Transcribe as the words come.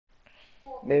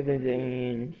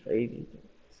Melvin Frazier.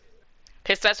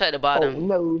 His stats are at the Oh bottom.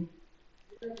 no.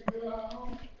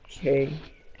 Okay.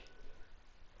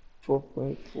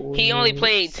 4.4 He only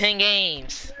played minutes. 10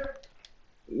 games.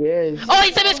 Yes. Oh,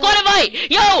 he sent me a squad invite!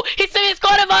 Yo, he sent me a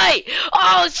squad invite!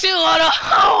 Oh shoot, hold on.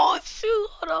 Oh shoot,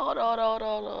 hold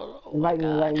on. Oh my Invite me,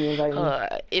 god. invite me, invite Hold me. on.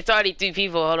 It's already 3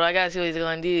 people. Hold on, I gotta see what he's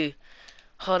gonna do.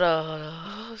 Hold on.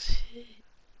 Oh shit.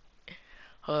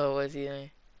 Hold on, what's he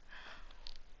doing?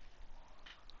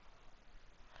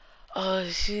 Oh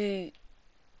shoot.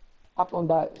 Hop on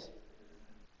dots.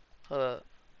 Hold up.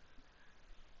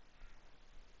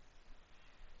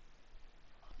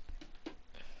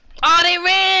 Oh, they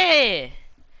ran!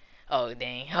 Oh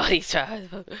dang. Oh, these tries.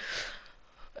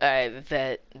 Alright,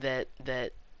 that.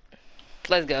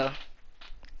 Let's go.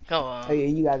 Come Oh on. yeah,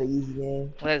 you got an easy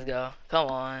game. Let's go.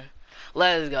 Come on.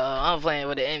 Let's go. I'm playing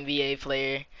with an NBA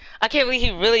player. I can't believe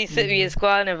he really sent me a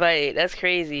squad invite. That's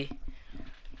crazy.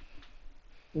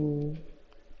 Mm.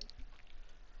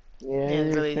 He Yeah, has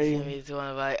it's really sent crazy. me a squad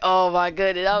invite. Oh my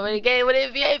goodness. I'm in a game with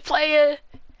an NBA player.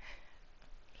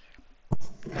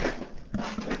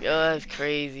 Yo, that's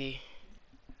crazy.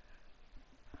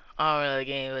 I'm in a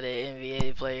game with an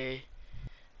NBA player.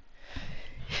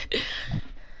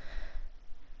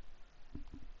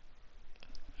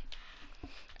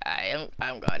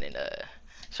 I'm going in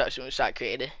shot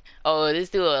creator. Oh, this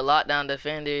dude a lockdown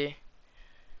defender.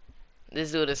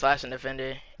 This dude is slashing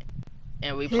defender.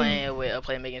 And we playing with a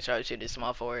playmaking sharpshooter,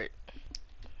 small forward.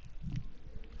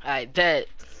 Alright, that.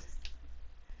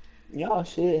 Y'all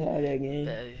should have that game.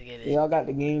 Let's get it. Y'all got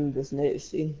the game this next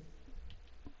see.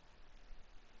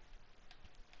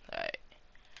 Alright.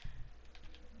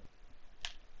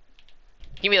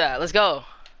 Give me that. Let's go.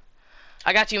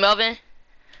 I got you, Melvin.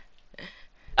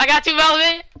 I got you,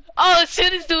 Melvin. Oh,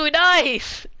 shit, this dude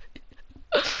nice.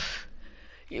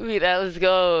 Give me that. Let's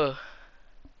go.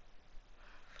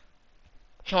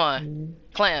 Come on.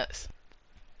 Clamps.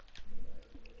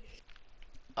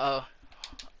 Oh.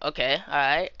 Okay.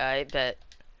 Alright, bet.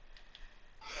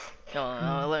 Come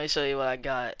on. Let me show you what I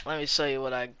got.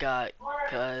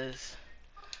 Cause.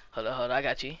 Hold on. I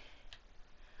got you.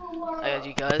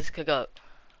 Cuz. Cook up.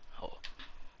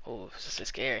 Oh, it's just a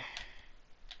scare.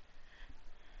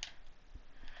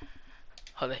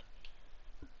 Hold it.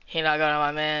 He not going on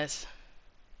my mans.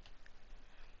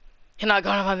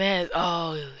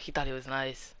 Oh, he thought he was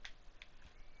nice.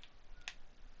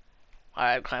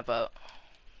 Alright, clamp up.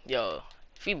 Yo,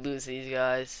 if we lose these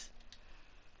guys,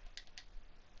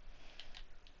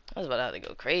 I was about to have to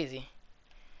go crazy.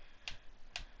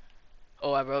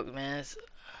 Oh, I broke mans.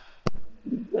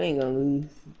 You ain't gonna lose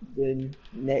the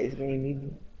next game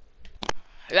either.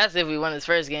 That's if we won this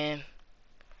first game.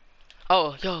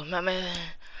 Oh, yo, my man.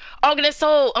 Oh, I'm getting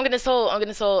sold.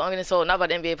 Not by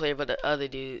the NBA player, but the other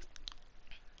dude.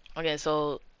 I'm getting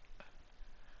sold.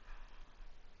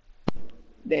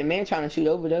 That man trying to shoot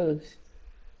over those.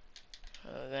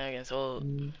 Then I'm getting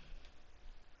sold.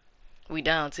 We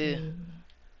down too.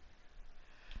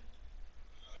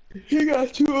 He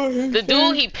got two on his The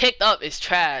dude he picked up is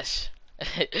trash.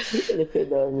 He should have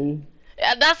picked up me.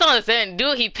 Yeah, that's what I'm saying.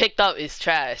 Dude he picked up is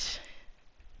trash.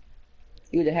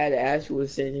 You would have had the actual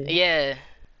center. Yeah.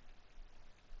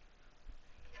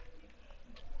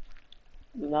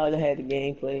 Now they had the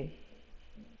gameplay.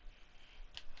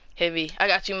 Heavy. I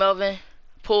got you, Melvin.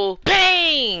 Pull.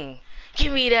 Bang!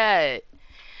 Give me that.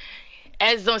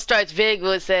 As Don't Stretch Big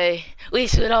would say, we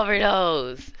should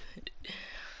overdose.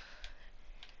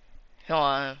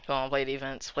 Come on, play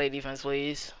defense. Play defense,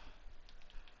 please.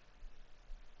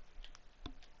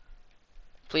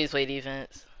 Please play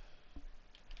defense.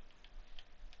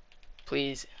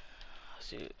 Please. Oh,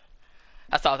 shoot.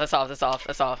 That's off.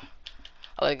 I'll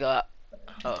let it go.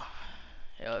 Oh.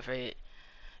 Yo, afraid.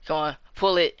 Come on,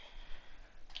 pull it.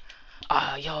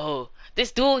 Ah, yo.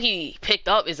 This dude he picked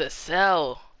up is a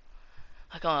cell.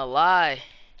 Not gonna lie.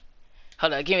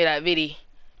 Hold on, give me that bitty.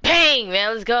 Bang,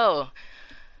 man, let's go.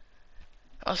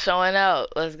 I'm showing out.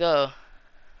 Let's go.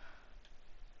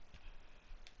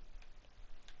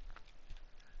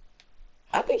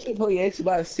 I think he probably asked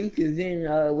about Sukas, then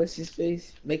what's his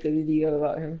face? Make a video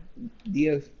about him.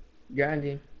 Dio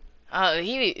grinding.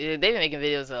 They've been making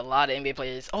videos of a lot of NBA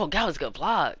players. Oh, God was a good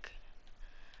block.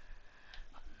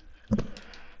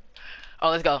 Oh,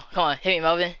 let's go. Come on, hit me,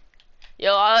 Melvin.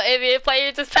 Yo, NBA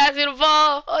player just passed me the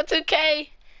ball on 2K.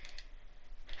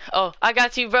 Oh, I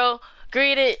got you, bro.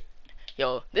 Greet it.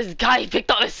 Yo, this guy he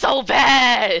picked up is so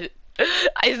bad.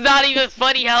 It's not even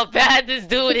funny how bad this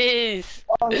dude is.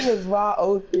 Oh, he was wide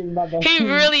open by the He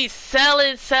really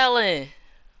selling.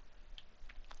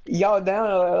 Y'all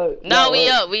down? No, we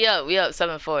up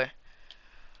 7-4.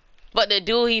 But the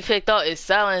dude he picked up is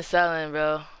selling,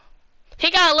 bro. He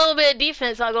got a little bit of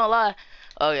defense, not gonna lie.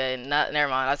 Okay, never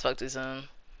mind. I spoke too soon.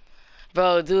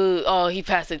 Bro, dude, oh, he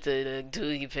passed it to the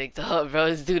dude he picked up, bro.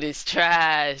 This dude is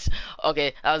trash.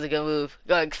 Okay, that was a good move.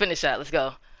 Go ahead, finish that. Let's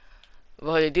go.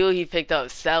 Bro, the dude he picked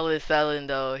up, selling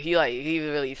though. He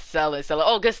really selling.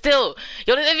 Oh, good steal.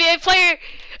 Yo, this NBA player.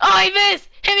 Oh, he missed.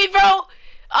 Hit me, bro.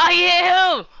 Oh, he hit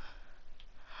him.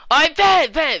 Alright,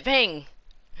 bet, bang.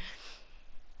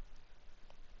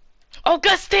 Oh,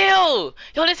 good steal.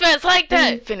 Yo, this man's like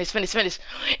that. Finish.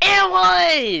 And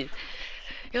one.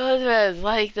 Yo, this man's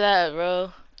like that,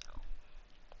 bro.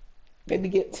 Maybe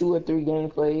get 2 or 3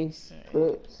 gameplays,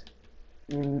 clips,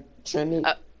 and trim it.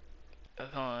 Come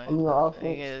on. I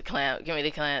mean, Give me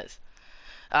the clamps.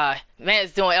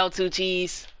 Man's doing L2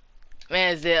 cheese.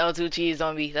 Man's did L2 cheese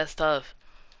on me. That's tough.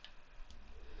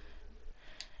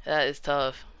 That is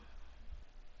tough.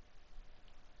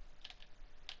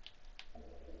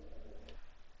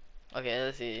 Okay,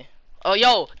 let's see. Oh,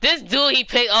 yo, this dude he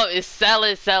picked up is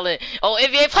selling. Oh,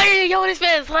 NBA player, yo, this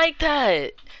man's like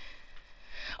that.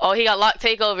 Oh, he got lock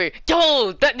takeover.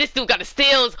 Yo, this dude got a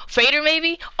steals. Fader,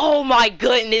 maybe? Oh, my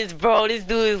goodness, bro. This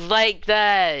dude is like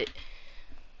that.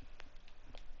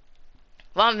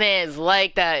 My man's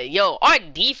like that. Yo, our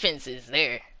defense is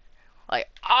there. Like,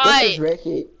 what's his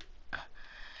record?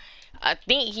 I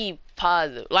think he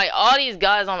positive. Like, all these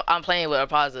guys I'm playing with are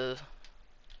positive.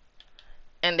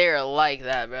 And they're like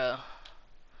that, bro.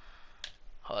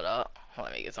 Hold up.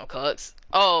 Let me get some cuts.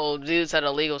 Oh, dude said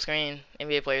a legal screen.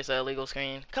 NBA player said a legal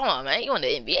screen. Come on, man. You on the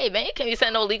NBA, man. You can't be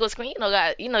setting no legal screen.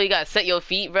 You know you gotta set your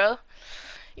feet, bro.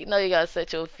 You know you gotta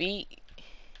set your feet.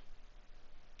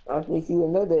 I think you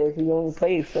would know that if you only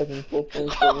played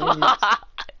 4.4 minutes.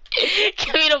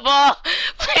 Give me the ball,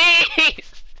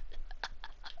 please.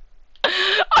 Oh,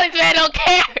 this man don't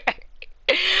care.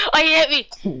 Oh, he hit me.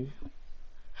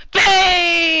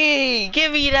 Bang!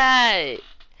 Give me that.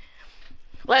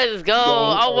 Let's go.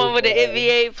 I won with the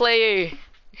NBA player.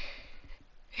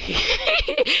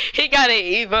 He got an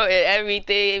emote and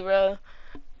everything, bro.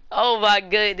 Oh my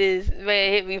goodness.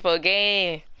 Man hit me for a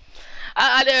game.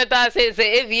 I never thought it said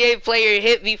an NBA player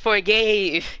hit me for a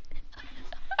game.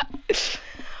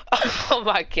 Oh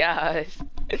my gosh.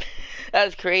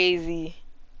 That's crazy.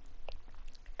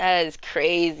 That is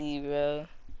crazy, bro.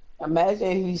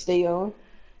 Imagine if you stay on.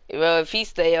 Bro, if he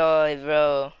stay on,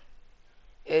 bro.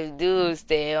 If dude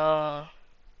stay on.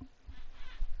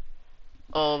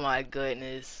 Oh my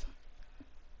goodness.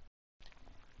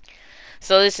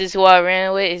 So this is who I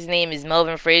ran with. His name is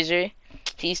Melvin Frazier.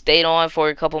 He stayed on for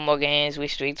a couple more games. We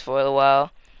streaked for a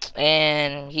while.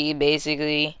 And he plays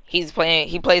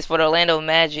for the Orlando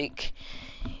Magic.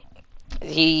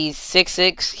 He's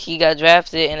 6'6". He got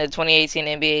drafted in the 2018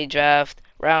 NBA draft.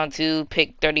 Round 2,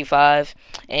 pick 35.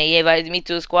 And he invited me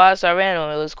to a squad, so I ran him.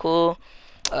 It was cool.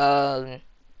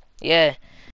 Yeah.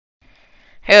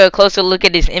 Here, a closer look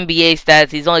at his NBA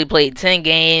stats. He's only played 10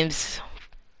 games.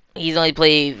 He's only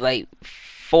played like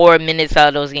 4 minutes out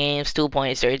of those games. 2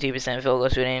 points, 32% field goal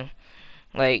shooting.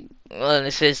 Like, an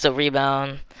assist, a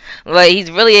rebound. Like, he's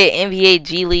really an NBA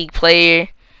G League player.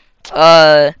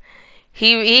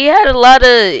 He had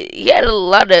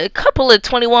a couple of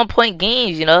 21-point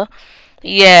games. You know,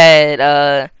 he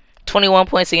had 21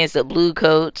 points against the Blue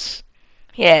Coats.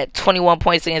 He had 21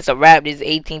 points against the Raptors,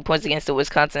 18 points against the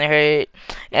Wisconsin Herd.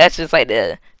 And that's just like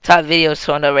the top videos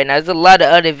showing up right now. There's a lot of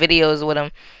other videos with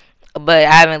him, but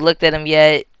I haven't looked at them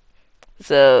yet.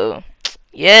 So,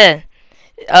 yeah.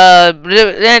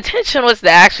 The intention was to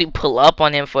actually pull up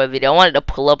on him for a video. I wanted to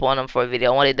pull up on him for a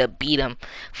video. I wanted to beat him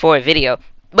for a video.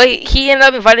 But he ended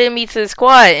up inviting me to the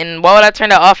squad, and why would I turn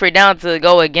that offer down to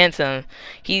go against him?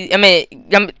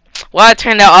 Why I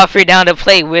turn that offer down to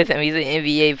play with him? He's an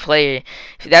NBA player.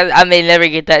 I may never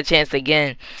get that chance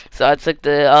again. So I took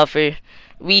the offer.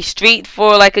 We streaked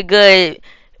for like a good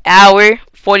hour,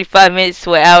 45 minutes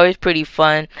to an hour. It's pretty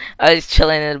fun. I was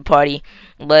chilling at the party.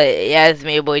 But yeah, it's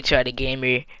me, your boy Try the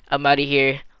Gamer. I'm out of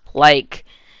here. Like,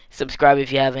 subscribe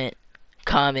if you haven't.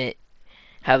 Comment.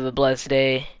 Have a blessed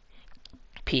day.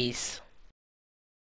 Peace.